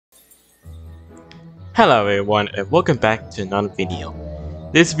Hello everyone and welcome back to another video.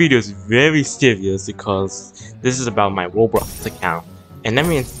 This video is very serious because this is about my Roblox account and let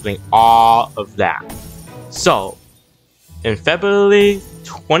me explain all of that. So, in February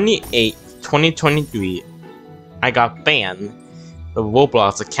 28th, 2023, I got banned. The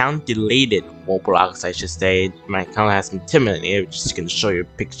Roblox account deleted. Roblox, I should say. My account has been terminated, which is going to show you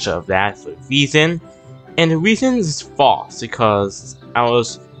a picture of that for a reason. And the reason is false because I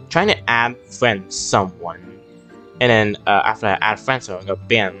was trying to add friends someone, and then after I add friends someone, I got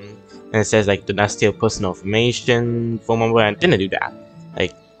banned, and it says like do not steal personal information, phone number. I didn't do that.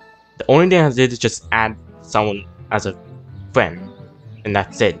 Like the only thing I did is just add someone as a friend, and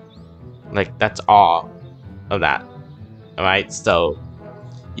that's it. Like that's all of that. Alright, so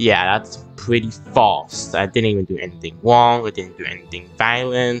yeah, that's pretty false. I didn't even do anything wrong. I didn't do anything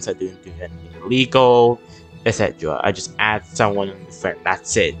violent. I didn't do anything illegal, etc. I just add someone as a friend.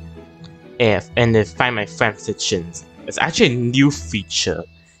 That's it. And the find my friend sections. It's actually a new feature.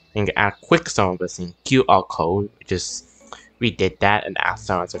 You can add quick someone by saying QR code. We did that and add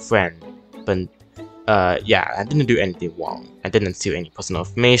someone as a friend. But yeah, I didn't do anything wrong. I didn't steal any personal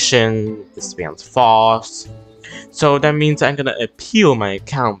information. This sounds false. So that means I'm gonna appeal my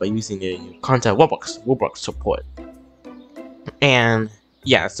account by using the contact Roblox support. And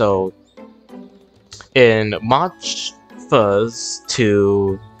yeah, so in March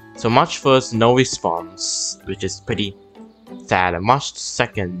 1st March 1st, no response, which is pretty sad. And March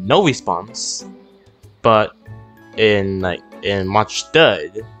 2nd, no response. But in March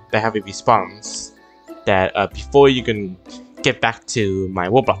 3rd, they have a response that before you can get back to my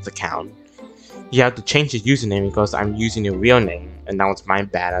Roblox account, you have to change the username because I'm using a real name, and that was my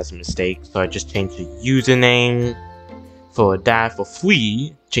bad as a mistake. So I just changed the username for that for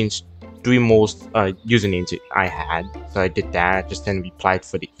free. Changed 3 more usernames I had, so I did that. Just then replied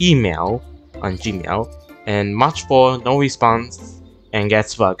for the email on Gmail, and March 4, no response. And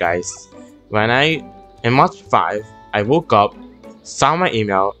guess what, guys? In March 5, I woke up, saw my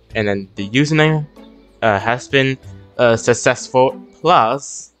email, and then the username has been successful.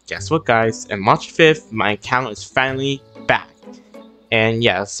 Plus, guess what, guys? On March 5th, my account is finally back. And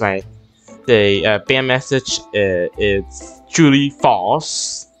yes, the ban message is truly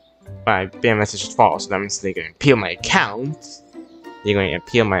false. My ban message is false. That means they're going to appeal my account. They're going to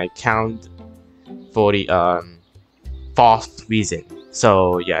appeal my account for the false reason.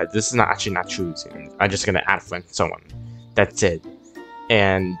 So yeah, this is not true reason. I'm just gonna add a friend to someone. That's it.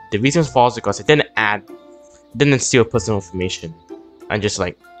 And the reason is false because I didn't steal personal information. I just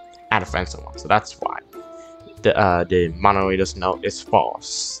like add a friend to someone. So that's why the moderator's note is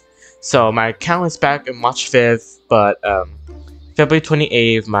false. So my account is back on March 5th, but February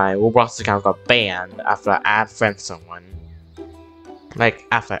 28th, my Roblox account got banned after I add friend someone.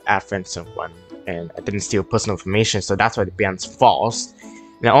 And I didn't steal personal information, so that's why the ban's false.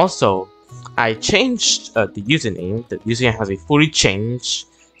 And also, I changed the username. The username has a fully changed.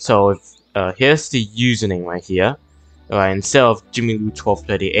 So here's the username right here. Instead of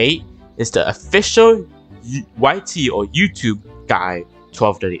JimmyLou1238, it's the official YT or YouTube guy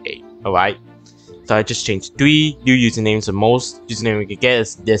 1238. Alright. So I just changed 3 new usernames. The most username we could get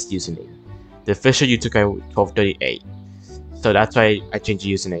is this username, the official YouTube guy 1238. So that's why I changed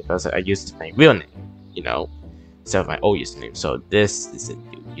the username, because I used my real name, instead of my old username. So this is a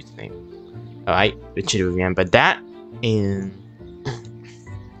new username. Alright, we should remember that. And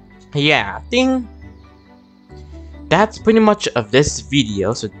yeah, I think that's pretty much of this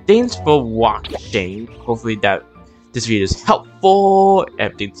video. So thanks for watching. Hopefully that this video is helpful.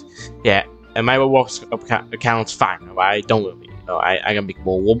 Everything's and my Roblox account's fine, alright? Don't worry. I'm gonna make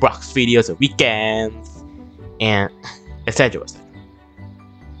more Roblox videos on weekends and etc.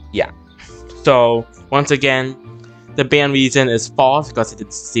 Yeah. So once again, the ban reason is false because it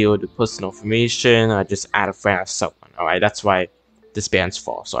didn't steal the personal information. I just add a friend as someone. Alright, that's why this ban's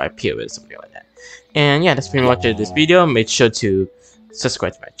false. So I appeal with something like that. And yeah, that's pretty much it. This video. Make sure to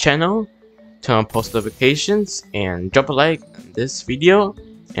subscribe to my channel, turn on post notifications, and drop a like on this video.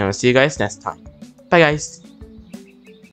 And I'll see you guys next time. Bye guys!